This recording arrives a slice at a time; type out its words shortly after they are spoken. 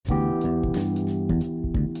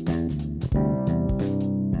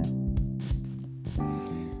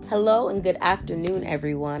Hello and good afternoon,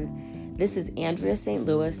 everyone. This is Andrea St.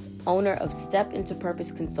 Louis, owner of Step Into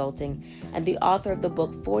Purpose Consulting and the author of the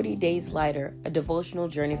book 40 Days Lighter, a devotional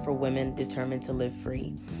journey for women determined to live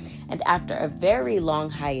free. And after a very long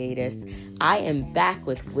hiatus, I am back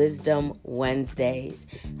with Wisdom Wednesdays,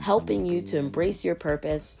 helping you to embrace your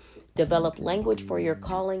purpose, develop language for your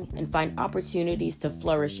calling, and find opportunities to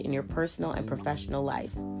flourish in your personal and professional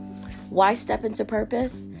life. Why step into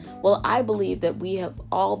purpose? Well, I believe that we have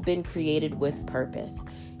all been created with purpose.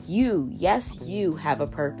 You have a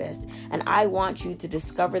purpose, and I want you to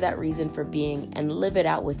discover that reason for being and live it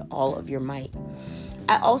out with all of your might.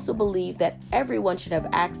 I also believe that everyone should have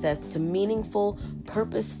access to meaningful,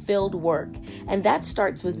 purpose-filled work, and that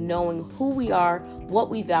starts with knowing who we are, what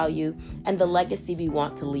we value, and the legacy we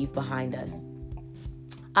want to leave behind us.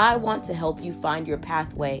 I want to help you find your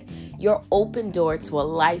pathway, your open door to a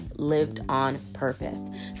life lived on purpose.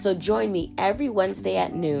 So join me every Wednesday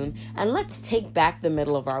at noon and let's take back the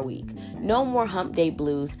middle of our week. No more hump day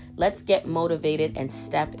blues. Let's get motivated and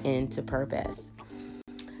step into purpose.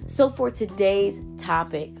 So for today's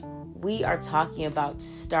topic, we are talking about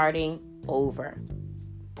starting over.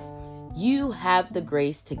 You have the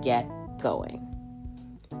grace to get going.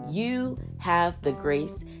 You have the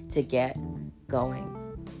grace to get going.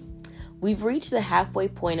 We've reached the halfway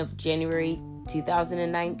point of January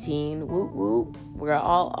 2019. Woo woo. We're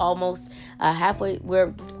almost halfway.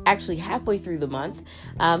 We're actually halfway through the month.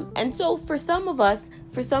 And so for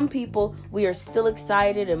some people, we are still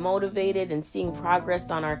excited and motivated and seeing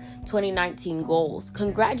progress on our 2019 goals.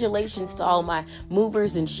 Congratulations to all my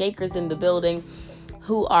movers and shakers in the building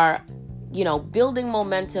who are, building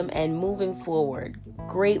momentum and moving forward.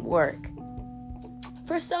 Great work.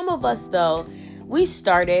 For some of us, though, we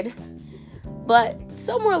started, but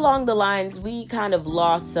somewhere along the lines, we kind of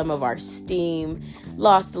lost some of our steam,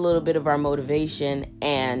 lost a little bit of our motivation,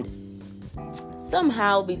 and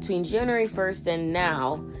somehow between January 1st and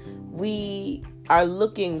now, we are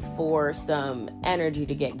looking for some energy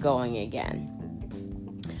to get going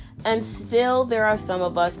again. And still, there are some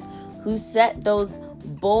of us who set those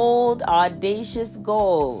bold, audacious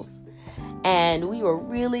goals, and we were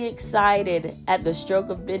really excited at the stroke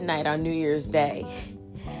of midnight on New Year's Day.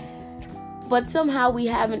 But somehow we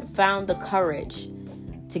haven't found the courage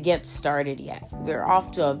to get started yet. We're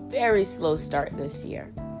off to a very slow start this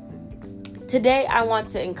year. Today, I want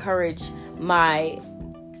to encourage my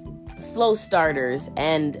slow starters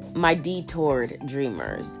and my detoured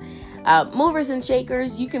dreamers. Movers and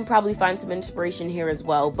shakers, you can probably find some inspiration here as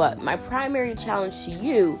well, but my primary challenge to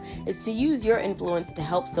you is to use your influence to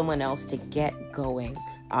help someone else to get going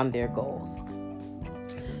on their goals.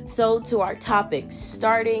 So to our topic,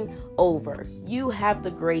 starting over. You have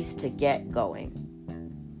the grace to get going.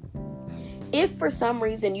 If for some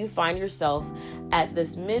reason you find yourself at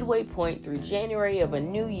this midway point through January of a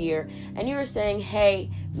new year and you're saying, hey,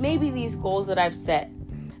 maybe these goals that I've set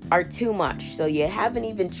are too much, so you haven't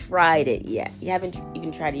even tried it yet.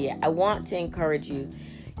 I want to encourage you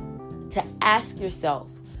to ask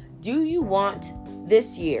yourself, do you want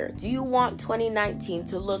this year, do you want 2019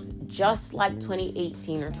 to look just like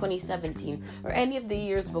 2018 or 2017 or any of the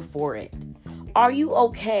years before it? Are you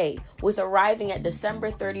okay with arriving at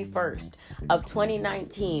December 31st of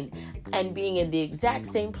 2019 and being in the exact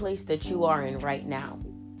same place that you are in right now?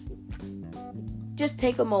 Just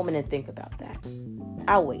take a moment and think about that.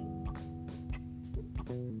 I'll wait.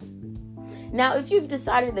 Now, if you've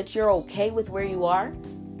decided that you're okay with where you are,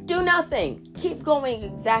 do nothing. Keep going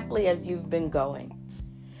exactly as you've been going.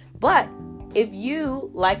 But if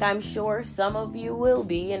you, like I'm sure some of you will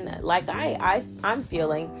be, and like I'm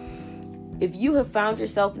feeling, if you have found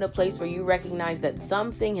yourself in a place where you recognize that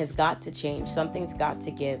something has got to change, something's got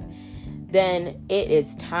to give, then it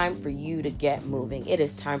is time for you to get moving. It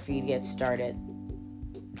is time for you to get started.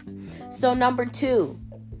 So number 2,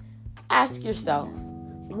 ask yourself,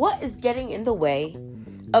 what is getting in the way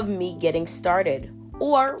of me getting started?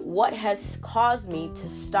 Or what has caused me to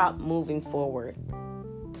stop moving forward?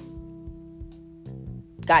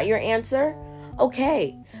 Got your answer?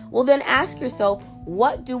 Okay. Well, then ask yourself,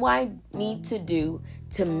 what do I need to do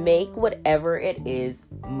to make whatever it is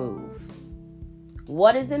move?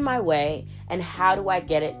 What is in my way, and how do I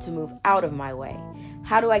get it to move out of my way?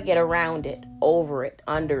 How do I get around it, over it,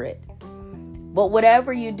 under it? But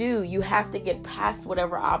whatever you do, you have to get past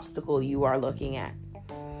whatever obstacle you are looking at.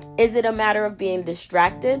 Is it a matter of being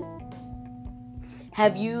distracted?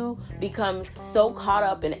 Have you become so caught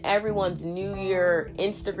up in everyone's New Year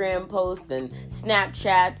Instagram posts and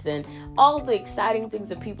Snapchats and all the exciting things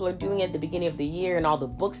that people are doing at the beginning of the year, and all the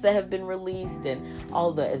books that have been released and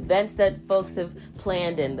all the events that folks have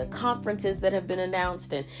planned and the conferences that have been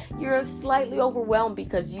announced, and you're slightly overwhelmed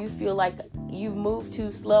because you feel like you've moved too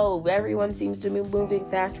slow? Everyone seems to be moving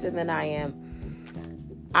faster than I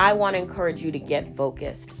am. I want to encourage you to get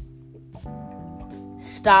focused.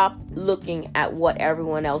 Stop looking at what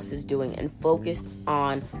everyone else is doing and focus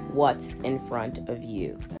on what's in front of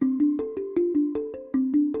you.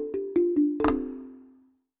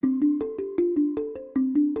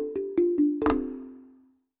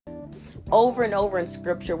 Over and over in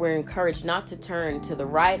scripture, we're encouraged not to turn to the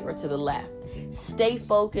right or to the left. Stay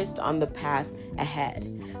focused on the path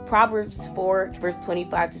ahead. Proverbs 4, verse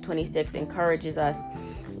 25 to 26 encourages us,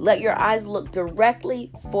 let your eyes look directly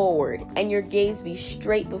forward and your gaze be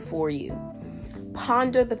straight before you.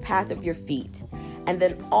 Ponder the path of your feet, and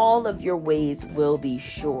then all of your ways will be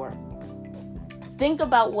sure. Think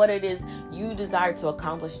about what it is you desire to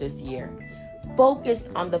accomplish this year. Focus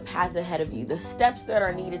on the path ahead of you, the steps that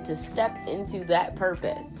are needed to step into that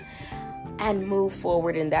purpose and move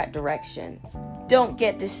forward in that direction. Don't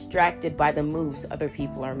get distracted by the moves other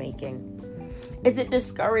people are making. Is it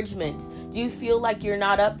discouragement? Do you feel like you're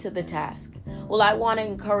not up to the task? Well, I want to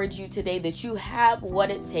encourage you today that you have what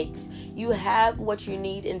it takes. You have what you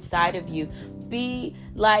need inside of you. Be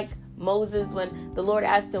like Moses when the Lord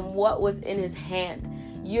asked him what was in his hand.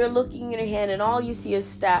 You're looking in your hand and all you see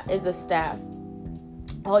is a staff.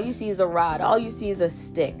 All you see is a rod. All you see is a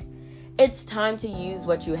stick. It's time to use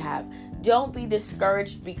what you have. Don't be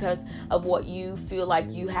discouraged because of what you feel like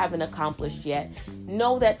you haven't accomplished yet.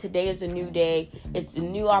 Know that today is a new day. It's a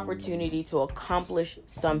new opportunity to accomplish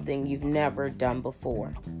something you've never done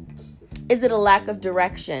before. Is it a lack of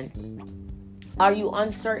direction? Are you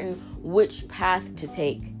uncertain which path to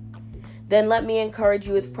take? Then let me encourage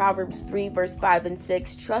you with Proverbs 3, verse 5 and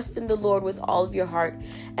 6. Trust in the Lord with all of your heart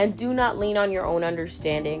and do not lean on your own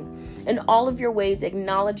understanding. In all of your ways,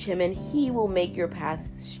 acknowledge him and he will make your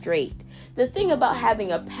path straight. The thing about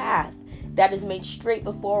having a path that is made straight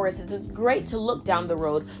before us is it's great to look down the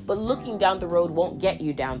road, but looking down the road won't get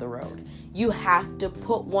you down the road. You have to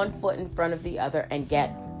put one foot in front of the other and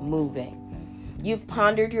get moving. You've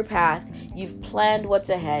pondered your path, you've planned what's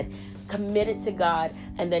ahead, committed to God,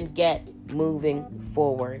 and then get moving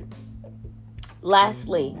forward.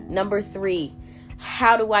 Lastly, number 3,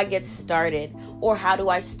 how do I get started? Or how do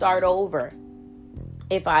I start over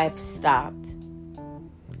if I've stopped?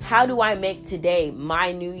 How do I make today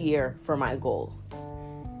my new year for my goals?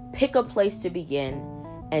 Pick a place to begin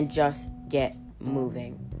and just get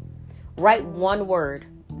moving. Write one word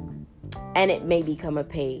and it may become a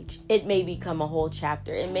page. It may become a whole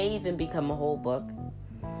chapter. It may even become a whole book.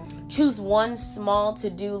 Choose one small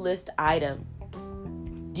to-do list item.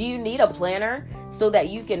 Do you need a planner so that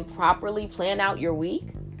you can properly plan out your week?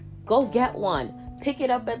 Go get one. Pick it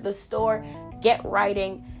up at the store. Get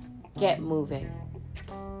writing. Get moving.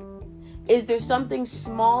 Is there something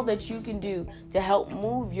small that you can do to help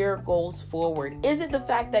move your goals forward? Is it the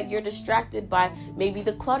fact that you're distracted by maybe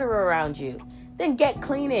the clutter around you? Then get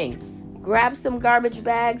cleaning. Grab some garbage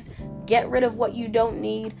bags. Get rid of what you don't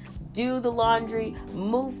need. Do the laundry,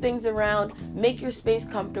 move things around, make your space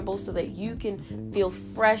comfortable so that you can feel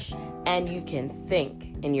fresh and you can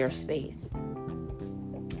think in your space.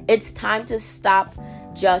 It's time to stop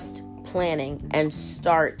just planning and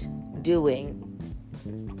start doing.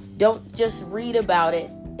 Don't just read about it.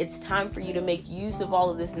 It's time for you to make use of all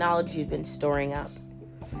of this knowledge you've been storing up.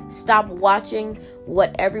 Stop watching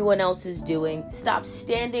what everyone else is doing. Stop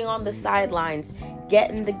standing on the sidelines.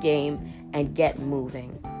 Get in the game and get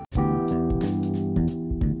moving.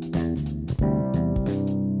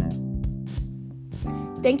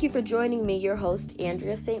 Thank you for joining me, your host,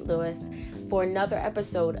 Andrea St. Louis, for another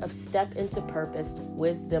episode of Step Into Purpose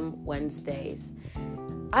Wisdom Wednesdays.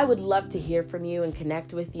 I would love to hear from you and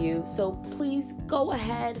connect with you, so please go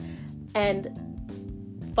ahead and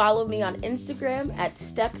follow me on Instagram at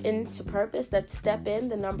Step Into Purpose. That's Step In,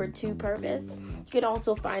 the number 2 Purpose. You can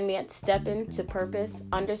also find me at Step Into Purpose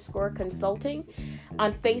 _consulting.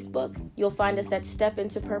 On Facebook, you'll find us at Step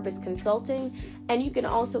Into Purpose Consulting. And you can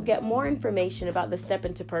also get more information about the Step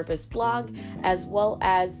Into Purpose blog, as well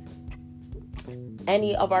as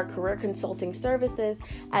any of our career consulting services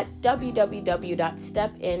at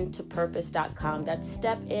www.stepintopurpose.com. That's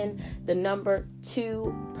Step In, the number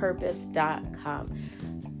 2 Purpose.com.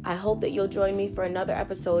 I hope that you'll join me for another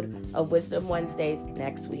episode of Wisdom Wednesdays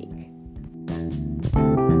next week.